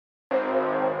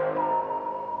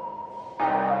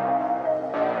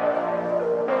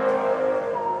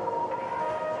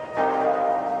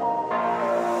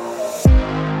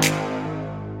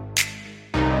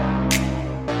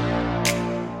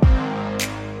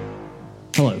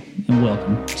Hello, and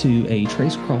welcome to a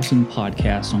Trace Crossing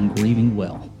podcast on grieving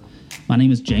well. My name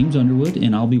is James Underwood,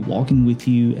 and I'll be walking with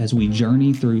you as we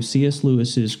journey through C.S.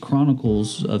 Lewis's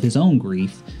chronicles of his own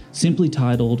grief, simply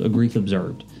titled A Grief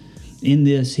Observed. In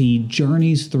this, he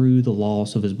journeys through the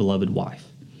loss of his beloved wife.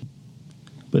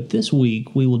 But this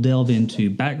week, we will delve into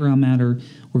background matter.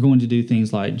 We're going to do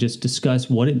things like just discuss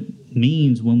what it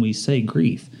means when we say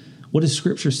grief. What does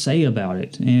Scripture say about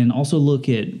it? And also look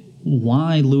at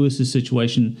why Lewis's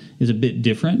situation is a bit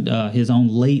different, his own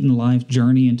late-in-life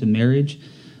journey into marriage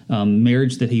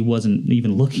that he wasn't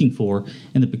even looking for,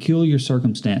 and the peculiar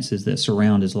circumstances that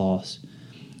surround his loss.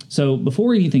 So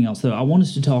before anything else, though, I want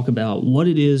us to talk about what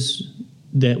it is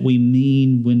that we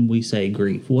mean when we say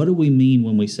grief. What do we mean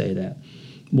when we say that?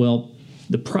 Well,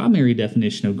 the primary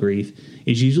definition of grief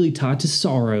is usually tied to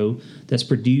sorrow that's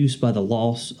produced by the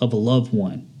loss of a loved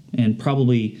one. And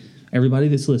probably everybody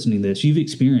that's listening to this, you've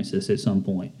experienced this at some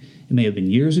point. It may have been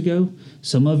years ago.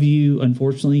 Some of you,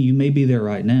 unfortunately, you may be there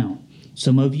right now.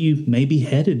 Some of you may be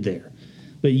headed there.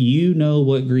 But you know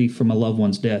what grief from a loved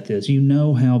one's death is. You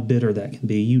know how bitter that can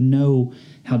be. You know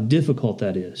how difficult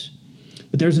that is.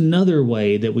 But there's another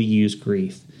way that we use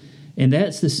grief. And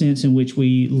that's the sense in which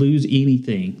we lose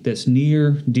anything that's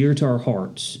dear to our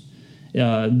hearts,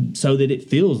 so that it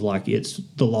feels like it's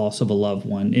the loss of a loved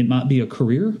one. It might be a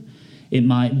career. It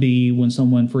might be when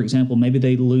someone, for example, maybe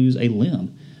they lose a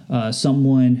limb.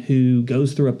 Someone who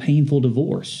goes through a painful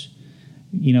divorce.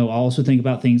 I also think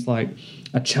about things like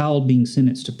a child being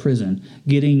sentenced to prison,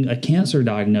 getting a cancer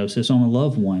diagnosis on a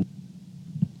loved one.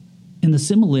 And the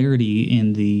similarity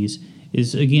in these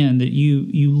is, again, that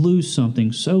you lose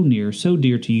something so near, so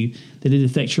dear to you, that it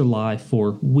affects your life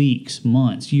for weeks,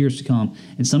 months, years to come.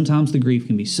 And sometimes the grief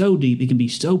can be so deep, it can be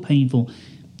so painful,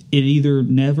 it either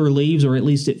never leaves, or at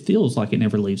least it feels like it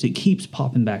never leaves. It keeps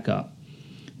popping back up.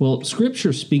 Well,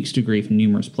 Scripture speaks to grief in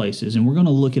numerous places, and we're going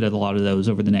to look at a lot of those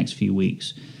over the next few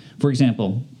weeks. For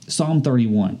example, Psalm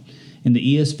 31. In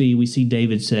the ESV, we see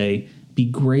David say, "Be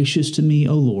gracious to me,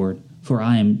 O Lord, for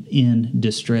I am in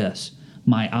distress.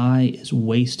 My eye is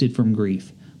wasted from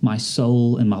grief, my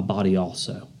soul and my body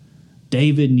also."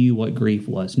 David knew what grief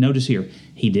was. Notice here,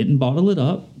 he didn't bottle it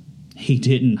up. He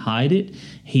didn't hide it.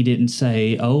 He didn't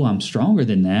say, "Oh, I'm stronger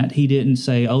than that." He didn't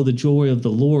say, "Oh, the joy of the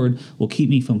Lord will keep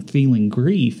me from feeling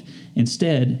grief."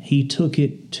 Instead, he took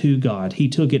it to God. He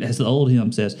took it, as the old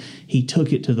hymn says, he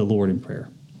took it to the Lord in prayer.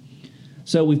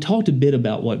 So we've talked a bit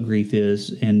about what grief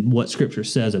is and what Scripture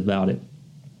says about it.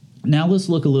 Now let's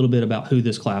look a little bit about who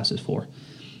this class is for.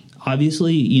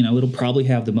 Obviously, it'll probably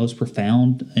have the most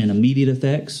profound and immediate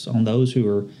effects on those who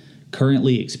are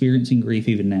currently experiencing grief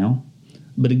even now.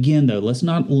 But again, though, let's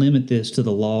not limit this to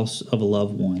the loss of a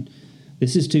loved one.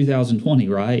 This is 2020,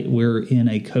 right? We're in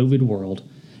a COVID world.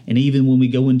 And even when we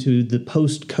go into the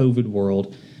post-COVID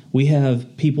world, we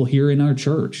have people here in our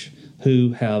church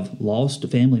who have lost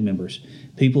family members,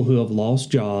 people who have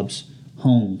lost jobs,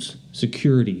 homes,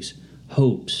 securities,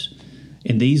 hopes.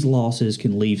 And these losses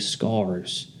can leave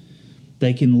scars.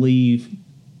 They can leave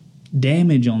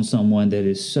damage on someone that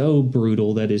is so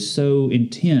brutal, that is so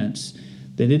intense,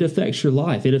 that it affects your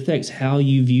life. It affects how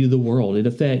you view the world. It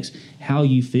affects how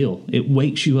you feel. It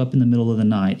wakes you up in the middle of the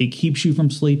night. It keeps you from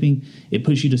sleeping. It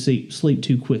puts you to sleep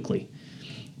too quickly.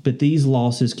 But these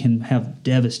losses can have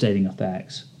devastating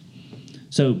effects.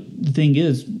 So the thing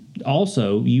is,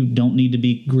 also, you don't need to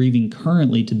be grieving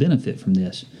currently to benefit from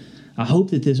this. I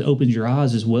hope that this opens your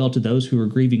eyes as well to those who are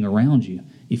grieving around you.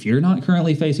 If you're not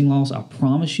currently facing loss, I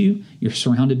promise you're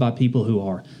surrounded by people who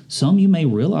are. Some you may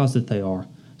realize that they are.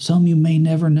 Some you may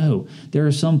never know. There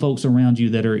are some folks around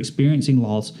you that are experiencing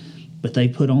loss, but they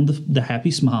put on the happy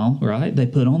smile, right? They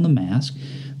put on the mask.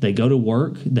 They go to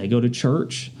work. They go to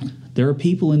church. There are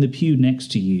people in the pew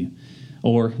next to you.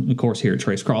 Or, of course, here at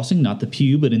Trace Crossing, not the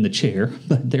pew, but in the chair.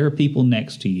 But there are people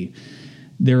next to you.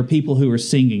 There are people who are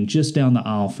singing just down the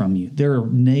aisle from you. There are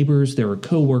neighbors. There are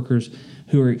coworkers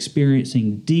who are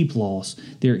experiencing deep loss.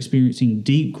 They're experiencing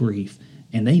deep grief.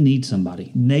 And they need somebody.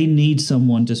 They need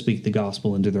someone to speak the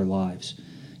gospel into their lives.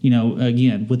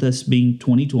 Again, with us being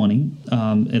 2020,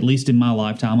 at least in my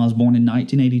lifetime, I was born in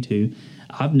 1982.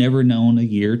 I've never known a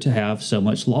year to have so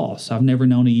much loss. I've never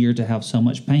known a year to have so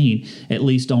much pain, at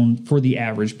least for the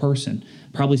average person.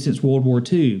 Probably since World War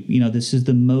II, this is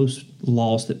the most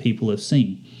loss that people have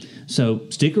seen. So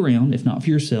stick around, if not for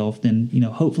yourself, then,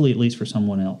 hopefully at least for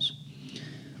someone else.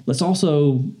 Let's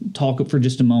also talk for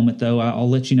just a moment, though. I'll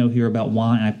let you know here about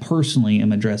why I personally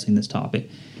am addressing this topic.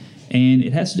 And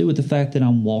it has to do with the fact that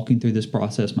I'm walking through this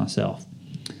process myself.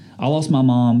 I lost my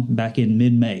mom back in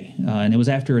mid-May, and it was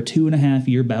after a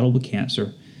 2.5-year battle with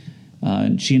cancer.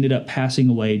 And she ended up passing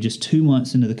away just 2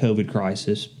 months into the COVID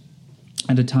crisis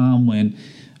at a time when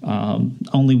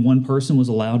only one person was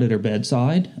allowed at her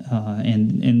bedside.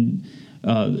 And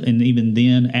even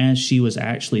then, as she was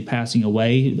actually passing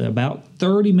away, about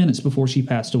 30 minutes before she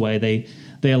passed away,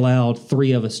 they allowed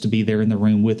 3 of us to be there in the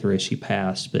room with her as she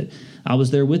passed. But I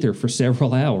was there with her for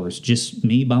several hours, just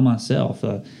me by myself.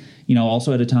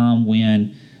 Also at a time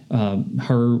when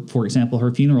for example,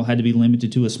 her funeral had to be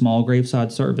limited to a small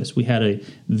graveside service. We had a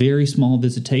very small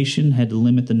visitation, had to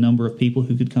limit the number of people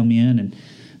who could come in. And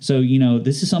so,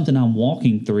 this is something I'm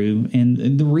walking through.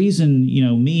 And the reason,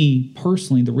 me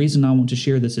personally, the reason I want to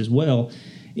share this as well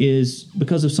is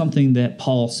because of something that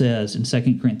Paul says in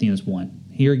 2 Corinthians 1.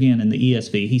 Here again in the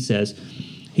ESV,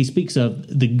 he speaks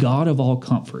of the God of all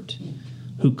comfort,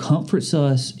 who comforts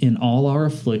us in all our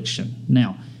affliction.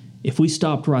 Now, if we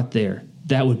stopped right there,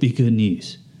 that would be good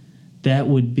news. That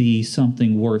would be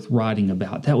something worth writing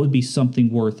about. That would be something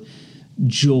worth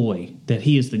joy, that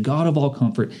he is the God of all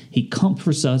comfort. He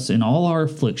comforts us in all our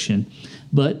affliction.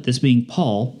 But this being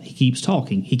Paul, he keeps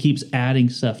talking. He keeps adding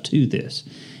stuff to this.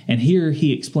 And here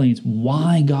he explains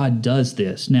why God does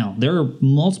this. Now, there are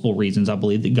multiple reasons, I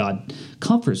believe, that God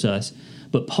comforts us.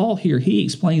 But Paul here, he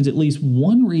explains at least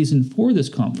one reason for this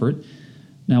comfort.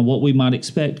 Now, what we might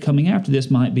expect coming after this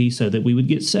might be so that we would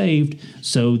get saved,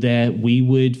 so that we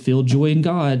would feel joy in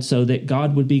God, so that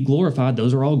God would be glorified.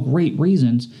 Those are all great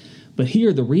reasons. But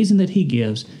here, the reason that he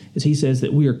gives is he says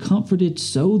that we are comforted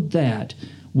so that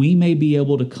we may be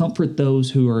able to comfort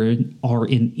those who are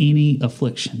in any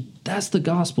affliction. That's the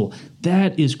gospel.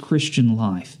 That is Christian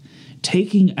life.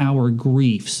 Taking our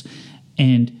griefs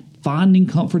and finding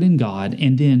comfort in God,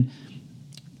 and then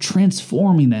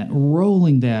transforming that,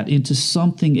 rolling that into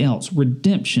something else,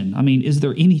 redemption. I mean, is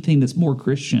there anything that's more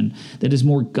Christian, that is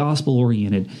more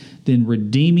gospel-oriented than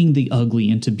redeeming the ugly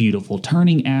into beautiful,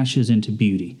 turning ashes into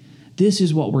beauty? This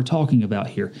is what we're talking about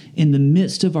here. In the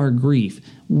midst of our grief,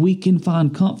 we can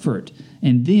find comfort,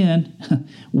 and then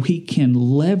we can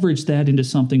leverage that into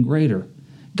something greater.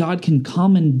 God can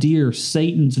commandeer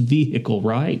Satan's vehicle,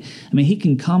 right? I mean, he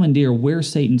can commandeer where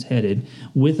Satan's headed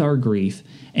with our grief,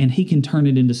 and he can turn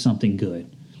it into something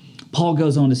good. Paul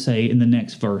goes on to say in the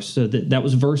next verse, so that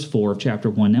was verse 4 of chapter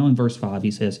 1. Now in verse 5,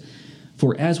 he says,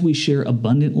 "For as we share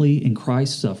abundantly in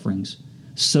Christ's sufferings,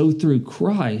 so through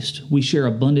Christ we share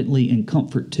abundantly in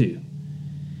comfort too.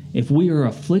 If we are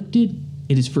afflicted,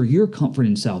 it is for your comfort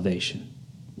and salvation."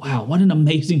 Wow, what an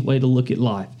amazing way to look at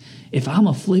life. If I'm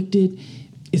afflicted,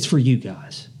 it's for you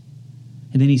guys.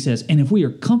 And then he says, and if we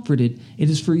are comforted, it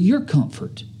is for your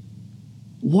comfort.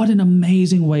 What an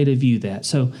amazing way to view that.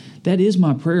 So that is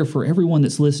my prayer for everyone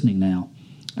that's listening now.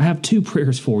 I have 2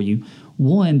 prayers for you.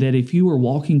 One, that if you are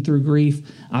walking through grief,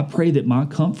 I pray that my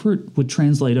comfort would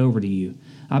translate over to you.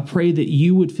 I pray that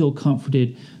you would feel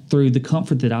comforted through the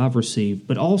comfort that I've received,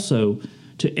 but also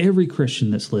to every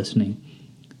Christian that's listening,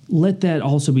 let that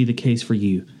also be the case for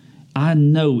you. I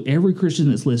know every Christian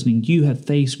that's listening, you have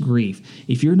faced grief.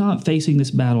 If you're not facing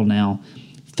this battle now,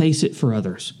 face it for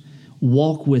others.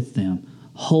 Walk with them.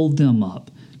 Hold them up.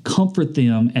 Comfort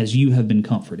them as you have been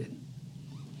comforted.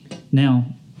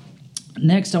 Now,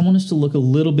 next, I want us to look a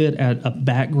little bit at a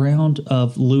background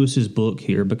of Lewis's book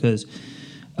here, because,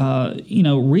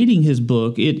 reading his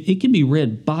book, it can be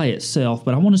read by itself,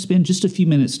 but I want to spend just a few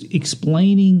minutes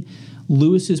explaining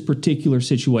Lewis's particular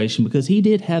situation, because he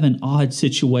did have an odd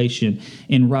situation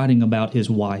in writing about his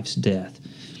wife's death.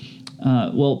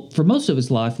 For most of his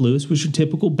life, Lewis was your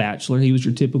typical bachelor. He was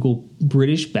your typical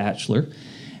British bachelor.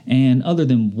 And other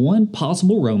than one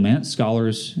possible romance,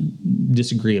 scholars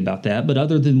disagree about that, but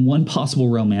other than one possible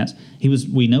romance,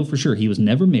 we know for sure he was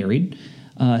never married.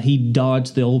 He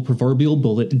dodged the old proverbial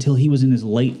bullet until he was in his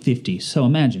late 50s. So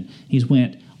imagine, he's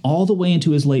went all the way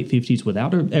into his late 50s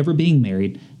without ever being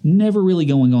married, never really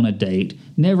going on a date,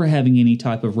 never having any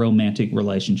type of romantic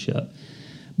relationship.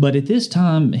 But at this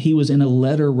time, he was in a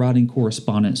letter-writing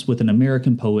correspondence with an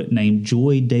American poet named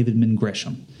Joy Davidman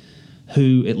Gresham,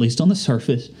 who, at least on the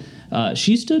surface,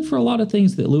 she stood for a lot of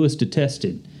things that Lewis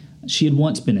detested. She had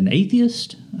once been an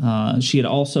atheist. She had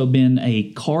also been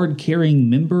a card-carrying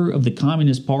member of the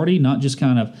Communist Party, not just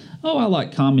kind of, I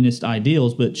like communist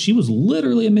ideals, but she was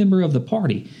literally a member of the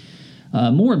party.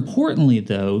 More importantly,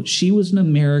 though, she was an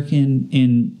American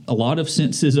in a lot of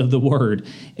senses of the word,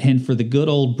 and for the good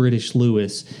old British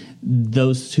Lewis,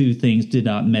 those 2 things did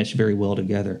not mesh very well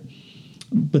together.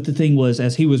 But the thing was,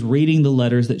 as he was reading the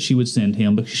letters that she would send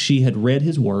him, because she had read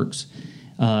his works,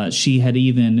 she had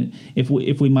even, if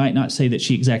we might not say that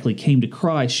she exactly came to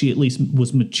Christ, she at least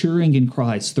was maturing in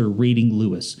Christ through reading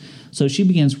Lewis. So she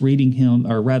begins reading him,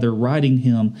 or rather writing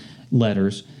him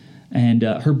letters. And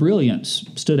her brilliance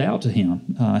stood out to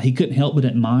him. He couldn't help but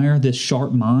admire this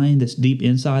sharp mind, this deep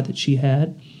insight that she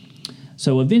had.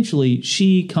 So eventually,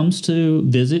 she comes to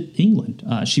visit England.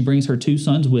 She brings her 2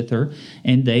 sons with her,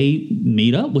 and they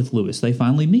meet up with Lewis. They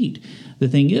finally meet. The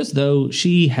thing is, though,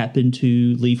 she happened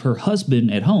to leave her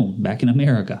husband at home back in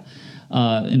America.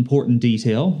 Important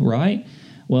detail, right?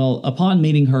 Well, upon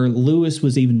meeting her, Lewis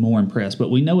was even more impressed. But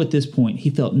we know at this point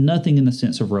he felt nothing in the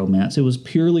sense of romance. It was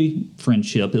purely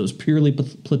friendship. It was purely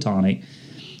platonic.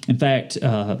 In fact,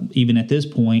 even at this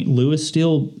point, Lewis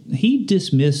he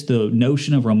dismissed the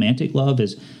notion of romantic love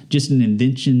as just an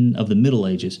invention of the Middle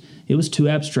Ages. It was too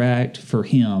abstract for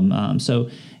him. So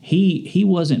he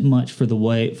wasn't much for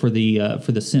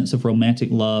the sense of romantic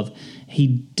love. He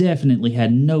definitely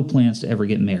had no plans to ever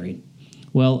get married.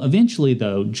 Well, eventually,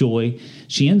 though, Joy,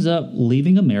 she ends up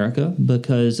leaving America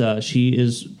because she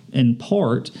is, in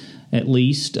part, at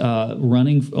least,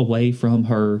 running away from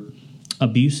her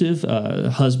abusive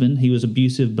husband. He was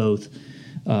abusive both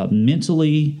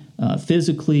mentally,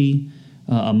 physically,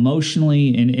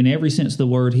 emotionally, in every sense of the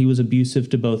word. He was abusive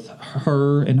to both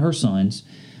her and her sons.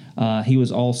 He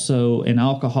was also an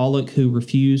alcoholic who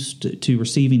refused to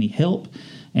receive any help,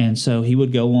 and so he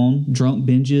would go on drunk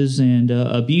binges and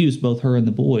abuse both her and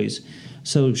the boys.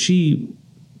 So she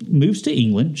moves to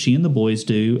England, she and the boys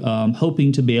do,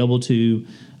 hoping to be able to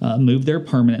move there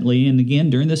permanently. And again,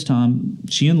 during this time,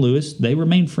 she and Lewis, they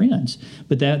remained friends.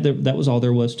 But that was all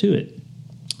there was to it.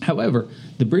 However,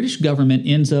 the British government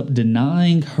ends up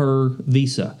denying her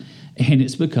visa, and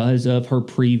it's because of her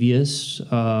previous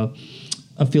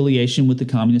affiliation with the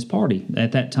Communist Party.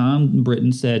 At that time,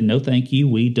 Britain said, no, thank you,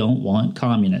 we don't want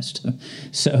communists.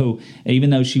 So even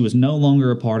though she was no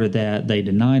longer a part of that, they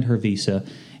denied her visa.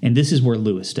 And this is where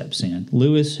Lewis steps in.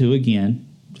 Lewis, who again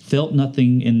felt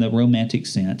nothing in the romantic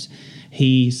sense,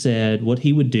 he said what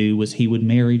he would do was he would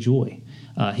marry Joy.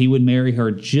 He would marry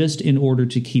her just in order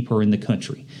to keep her in the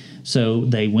country. So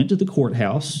they went to the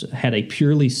courthouse, had a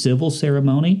purely civil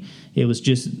ceremony. It was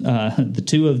just the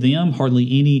two of them,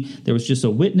 hardly any. There was just a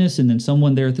witness and then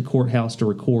someone there at the courthouse to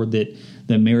record that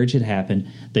the marriage had happened.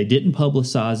 They didn't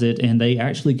publicize it, and they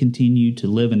actually continued to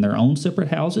live in their own separate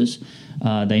houses.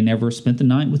 They never spent the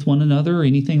night with one another or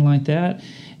anything like that.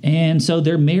 And so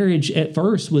their marriage at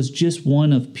first was just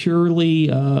one of purely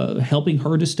helping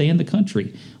her to stay in the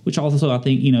country, which also I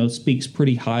think speaks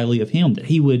pretty highly of him, that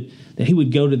he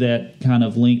would go to that kind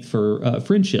of length for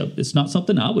friendship. It's not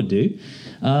something I would do,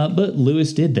 but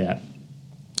Lewis did that.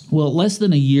 Well, less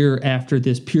than a year after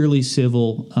this purely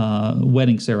civil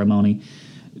wedding ceremony,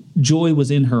 Joy was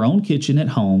in her own kitchen at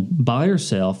home by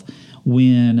herself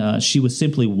when she was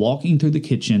simply walking through the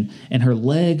kitchen and her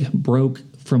leg broke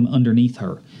from underneath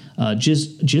her,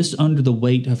 just under the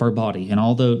weight of her body. And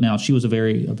although now she was a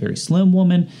very slim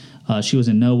woman, she was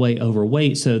in no way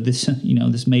overweight, so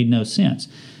this made no sense.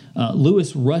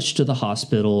 Lewis rushed to the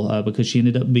hospital because she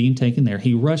ended up being taken there.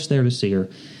 He rushed there to see her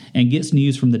and gets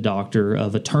news from the doctor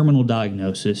of a terminal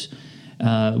diagnosis,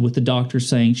 with the doctor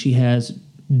saying she has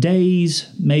days,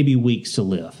 maybe weeks to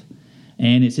live.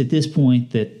 And it's at this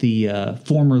point that the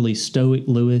formerly stoic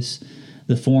Lewis,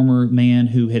 the former man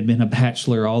who had been a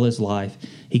bachelor all his life,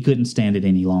 he couldn't stand it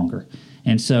any longer.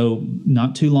 And so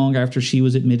not too long after she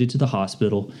was admitted to the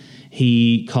hospital,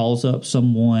 he calls up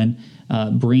someone,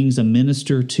 brings a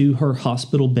minister to her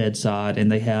hospital bedside,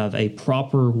 and they have a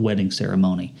proper wedding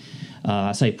ceremony.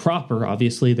 I say proper,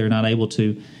 obviously they're not able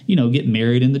to, get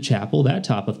married in the chapel, that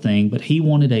type of thing, but he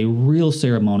wanted a real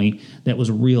ceremony that was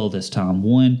real this time.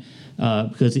 One,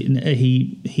 because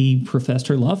he professed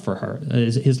her love for her,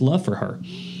 his love for her.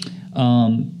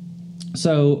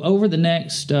 So over the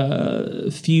next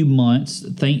few months,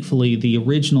 thankfully, the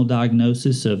original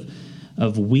diagnosis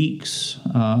of weeks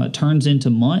turns into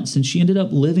months, and she ended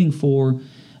up living for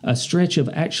a stretch of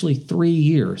actually 3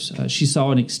 years. She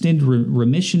saw an extended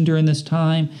remission during this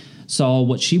time, saw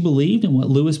what she believed and what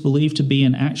Lewis believed to be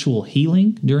an actual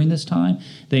healing during this time.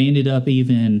 They ended up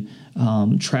even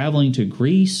traveling to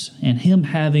Greece, and him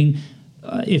having,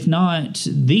 if not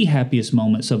the happiest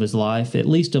moments of his life, at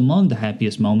least among the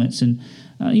happiest moments. And,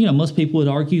 most people would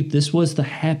argue this was the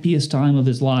happiest time of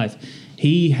his life.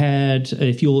 He had,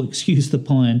 if you'll excuse the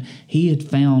pun, he had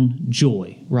found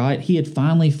joy, right? He had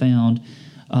finally found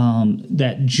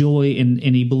that joy, and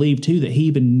he believed, too, that he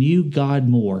even knew God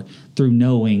more through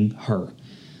knowing her.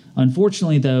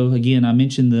 Unfortunately, though, again, I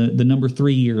mentioned the number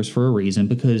 3 years for a reason,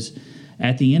 because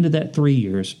at the end of that 3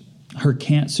 years, her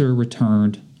cancer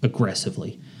returned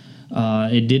aggressively.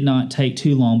 It did not take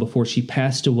too long before she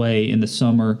passed away in the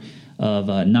summer of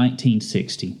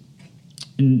 1960.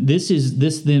 And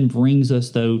this then brings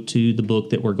us, though, to the book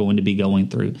that we're going to be going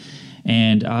through.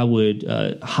 And I would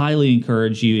highly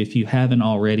encourage you, if you haven't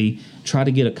already, try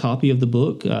to get a copy of the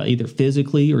book, either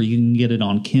physically or you can get it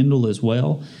on Kindle as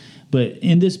well. But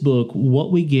in this book,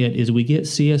 what we get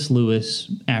C.S.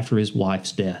 Lewis after his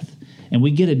wife's death. And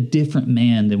we get a different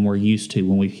man than we're used to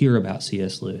when we hear about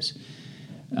C.S. Lewis.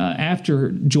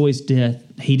 After Joy's death,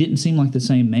 he didn't seem like the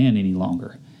same man any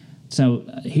longer. So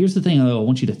here's the thing I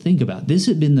want you to think about. This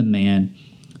had been the man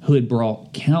who had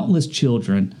brought countless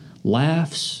children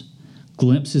laughs,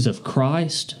 glimpses of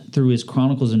Christ through his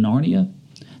Chronicles of Narnia.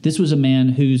 This was a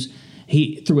man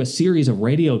he, through a series of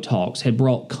radio talks, had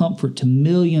brought comfort to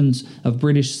millions of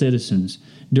British citizens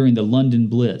during the London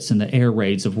Blitz and the air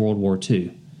raids of World War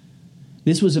II.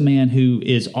 This was a man who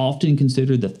is often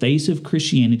considered the face of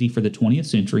Christianity for the 20th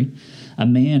century, a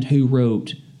man who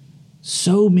wrote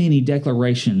so many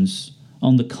declarations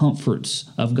on the comforts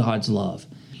of God's love.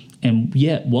 And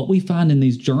yet, what we find in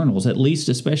these journals, at least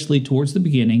especially towards the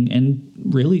beginning and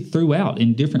really throughout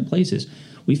in different places,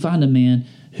 we find a man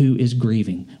who is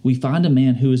grieving. We find a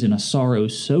man who is in a sorrow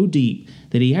so deep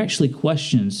that he actually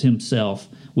questions himself,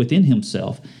 within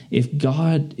himself, if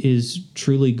God is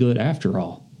truly good after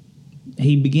all.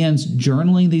 He begins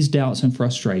journaling these doubts and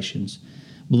frustrations,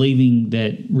 believing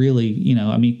that really,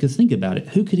 because think about it,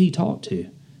 who could he talk to?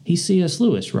 He's C.S.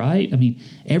 Lewis, right?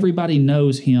 Everybody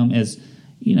knows him as,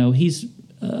 he's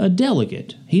a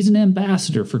delegate. He's an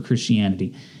ambassador for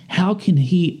Christianity. How can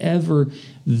he ever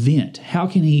vent? How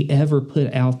can he ever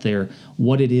put out there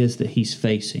what it is that he's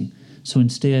facing? So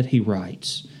instead, he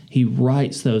writes. He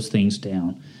writes those things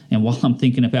down. And while I'm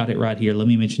thinking about it right here, let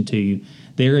me mention to you,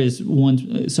 there is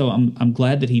one. So I'm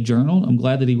glad that he journaled. I'm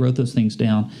glad that he wrote those things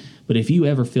down. But if you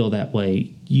ever feel that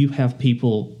way, you have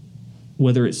people,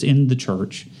 whether it's in the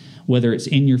church, whether it's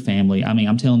in your family.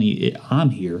 I'm telling you,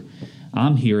 I'm here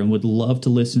and would love to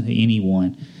listen to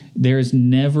anyone. There's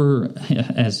never,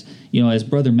 as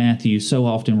Brother Matthew so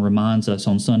often reminds us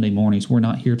on Sunday mornings, we're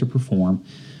not here to perform.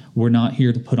 We're not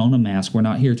here to put on a mask. We're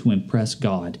not here to impress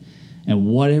God. And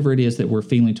whatever it is that we're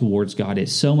feeling towards God,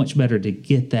 it's so much better to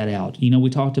get that out. We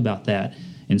talked about that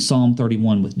in Psalm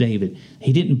 31 with David.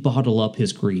 He didn't bottle up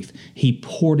his grief. He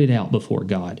poured it out before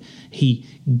God. He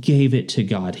gave it to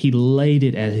God. He laid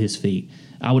it at his feet.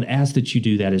 I would ask that you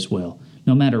do that as well.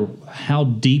 No matter how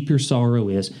deep your sorrow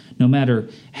is, no matter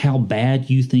how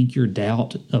bad you think your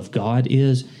doubt of God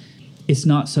is, it's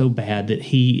not so bad that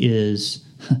he's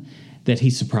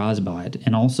surprised by it.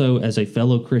 And also, as a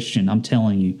fellow Christian, I'm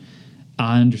telling you,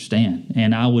 I understand,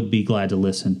 and I would be glad to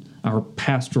listen. Our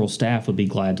pastoral staff would be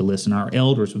glad to listen. Our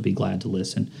elders would be glad to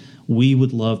listen. We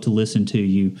would love to listen to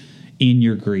you in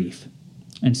your grief.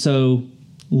 And so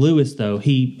Lewis, though,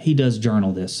 he does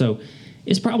journal this. So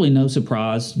it's probably no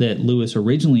surprise that Lewis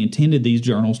originally intended these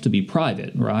journals to be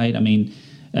private, right?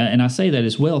 And I say that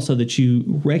as well so that you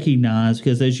recognize,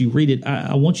 because as you read it,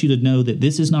 I want you to know that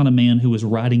this is not a man who was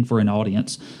writing for an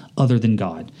audience other than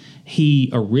God. He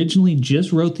originally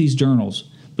just wrote these journals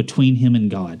between him and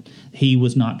God. He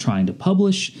was not trying to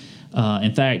publish.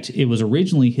 In fact, it was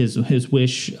originally his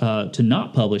wish to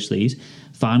not publish these.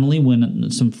 Finally,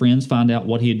 when some friends found out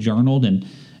what he had journaled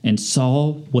and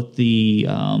saw what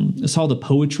saw the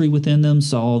poetry within them,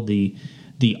 saw the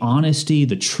honesty,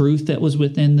 the truth that was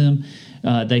within them,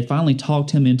 they finally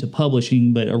talked him into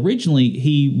publishing. But originally,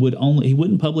 he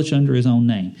wouldn't publish under his own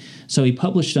name, so he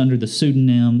published under the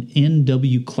pseudonym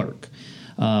N.W. Clerk.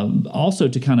 Also,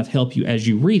 to kind of help you as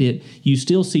you read it, you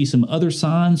still see some other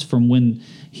signs from when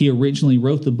he originally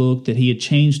wrote the book that he had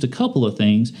changed a couple of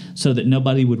things so that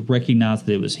nobody would recognize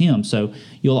that it was him. So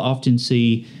you'll often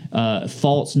see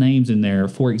false names in there.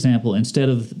 For example, instead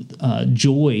of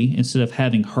Joy, instead of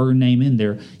having her name in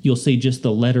there, you'll see just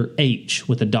the letter H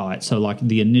with a dot, so like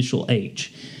the initial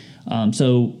H.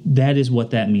 So that is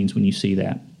what that means when you see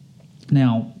that.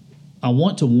 Now, I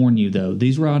want to warn you, though,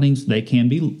 these writings, they can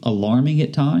be alarming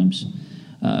at times,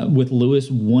 with Lewis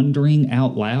wondering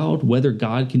out loud whether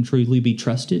God can truly be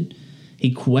trusted.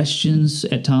 He questions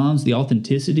at times the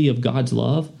authenticity of God's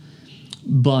love.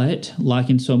 But,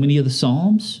 like in so many of the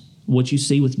Psalms, what you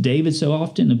see with David so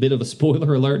often, a bit of a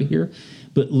spoiler alert here,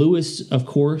 but Lewis, of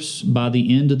course, by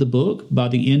the end of the book, by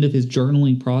the end of his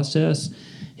journaling process,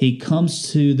 he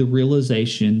comes to the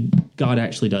realization God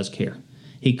actually does care.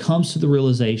 He comes to the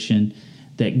realization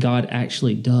that God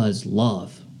actually does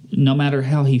love, no matter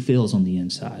how he feels on the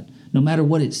inside, no matter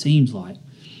what it seems like.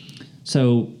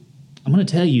 So I'm going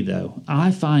to tell you, though, I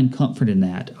find comfort in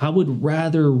that. I would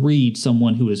rather read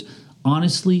someone who is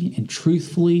honestly and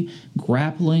truthfully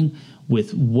grappling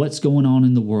with what's going on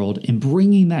in the world and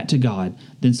bringing that to God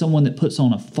than someone that puts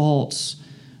on a false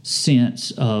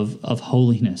sense of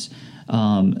holiness.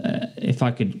 If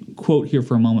I could quote here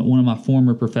for a moment, one of my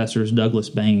former professors, Douglas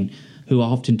Bain, who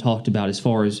often talked about as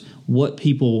far as what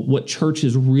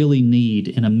churches really need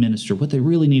in a minister, what they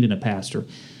really need in a pastor.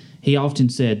 He often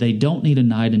said they don't need a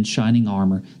knight in shining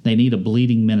armor. They need a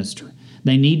bleeding minister.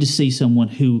 They need to see someone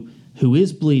who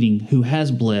is bleeding, who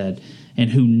has bled, and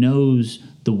who knows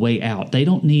the way out. They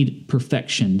don't need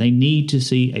perfection. They need to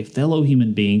see a fellow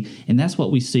human being, and that's what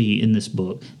we see in this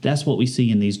book. That's what we see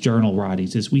in these journal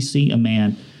writings, is we see a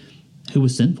man who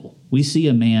was sinful. We see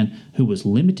a man who was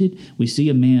limited. We see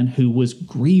a man who was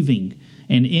grieving,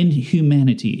 and in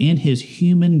humanity, in his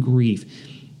human grief,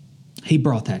 he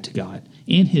brought that to God.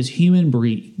 In his human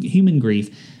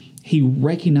grief, he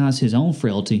recognized his own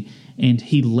frailty, and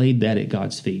he laid that at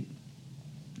God's feet.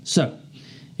 So,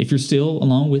 if you're still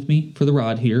along with me for the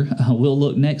ride here, we'll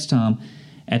look next time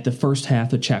at the first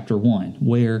half of chapter 1,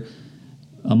 where,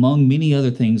 among many other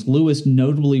things, Lewis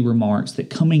notably remarks that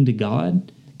coming to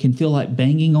God can feel like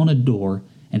banging on a door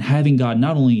and having God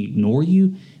not only ignore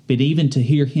you, but even to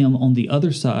hear him on the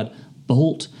other side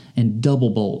bolt and double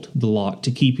bolt the lock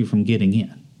to keep you from getting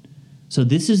in. So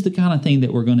this is the kind of thing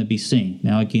that we're going to be seeing.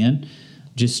 Now, again,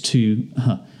 just to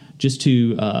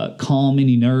calm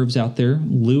any nerves out there,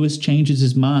 Lewis changes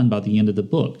his mind by the end of the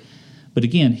book. But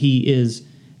again, he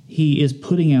is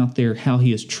putting out there how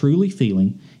he is truly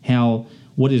feeling,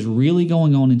 what is really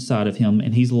going on inside of him,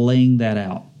 and he's laying that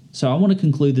out. So I want to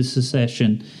conclude this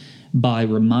session by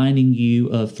reminding you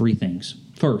of 3 things.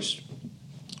 First,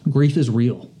 grief is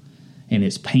real, and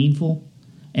it's painful,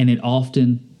 and it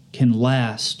often can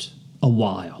last a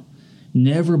while.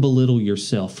 Never belittle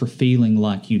yourself for feeling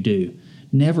like you do.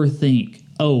 Never think,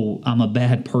 oh, I'm a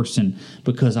bad person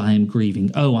because I am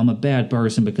grieving. Oh, I'm a bad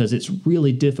person because it's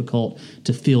really difficult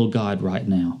to feel God right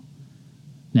now.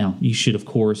 Now, you should, of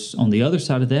course, on the other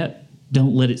side of that,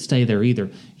 don't let it stay there either.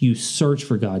 You search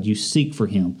for God. You seek for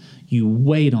him. You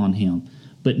wait on him.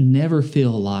 But never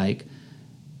feel like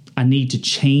I need to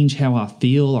change how I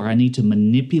feel or I need to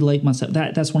manipulate myself.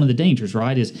 That's one of the dangers,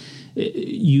 right? Is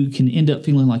you can end up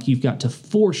feeling like you've got to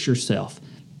force yourself.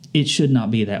 It should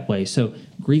not be that way. So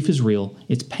grief is real.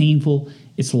 It's painful.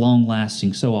 It's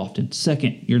long-lasting so often.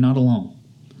 Second, you're not alone.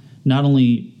 Not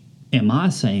only am I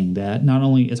saying that, not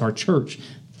only is our church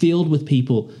filled with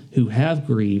people who have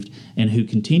grieved and who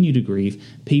continue to grieve,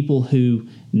 people who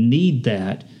need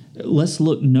that. Let's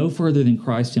look no further than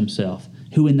Christ himself,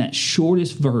 who in that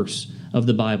shortest verse of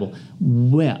the Bible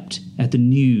wept at the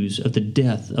news of the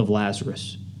death of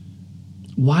Lazarus.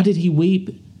 Why did he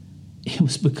weep? It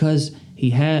was because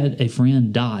he had a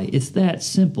friend die. It's that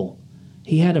simple.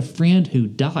 He had a friend who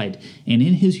died, and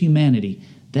in his humanity,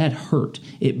 that hurt.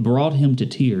 It brought him to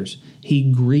tears.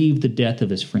 He grieved the death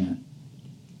of his friend.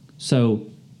 So,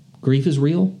 grief is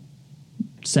real.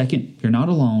 Second, you're not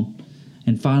alone.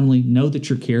 And finally, know that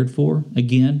you're cared for.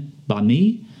 Again, by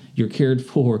me. You're cared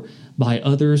for by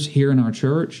others here in our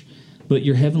church. But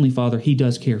your Heavenly Father, he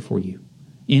does care for you.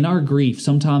 In our grief,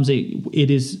 sometimes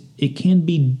it can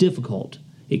be difficult.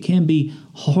 It can be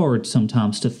hard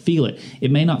sometimes to feel it.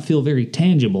 It may not feel very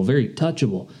tangible, very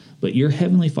touchable, but your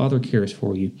Heavenly Father cares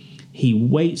for you. He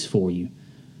waits for you.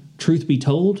 Truth be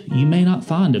told, you may not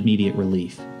find immediate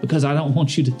relief, because I don't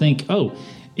want you to think,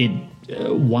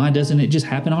 why doesn't it just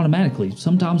happen automatically?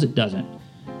 Sometimes it doesn't.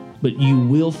 But you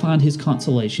will find his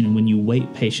consolation when you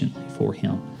wait patiently for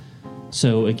him.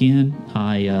 So again,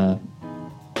 I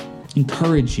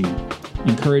encourage you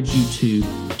to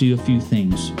do a few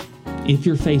things. If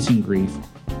you're facing grief,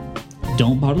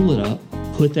 don't bottle it up.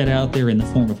 Put that out there in the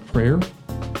form of prayer.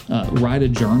 Write a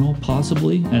journal,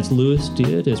 possibly, as Lewis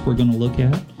did, as we're going to look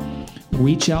at.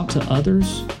 Reach out to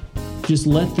others. Just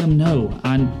let them know,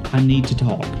 I need to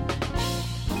talk.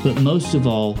 But most of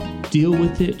all, deal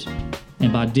with it.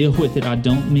 And by deal with it, I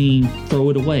don't mean throw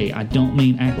it away. I don't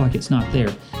mean act like it's not there.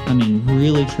 I mean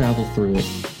really travel through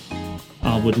it.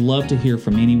 I would love to hear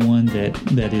from anyone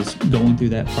that is going through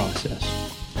that process.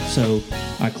 So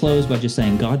I close by just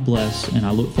saying God bless, and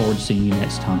I look forward to seeing you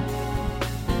next time.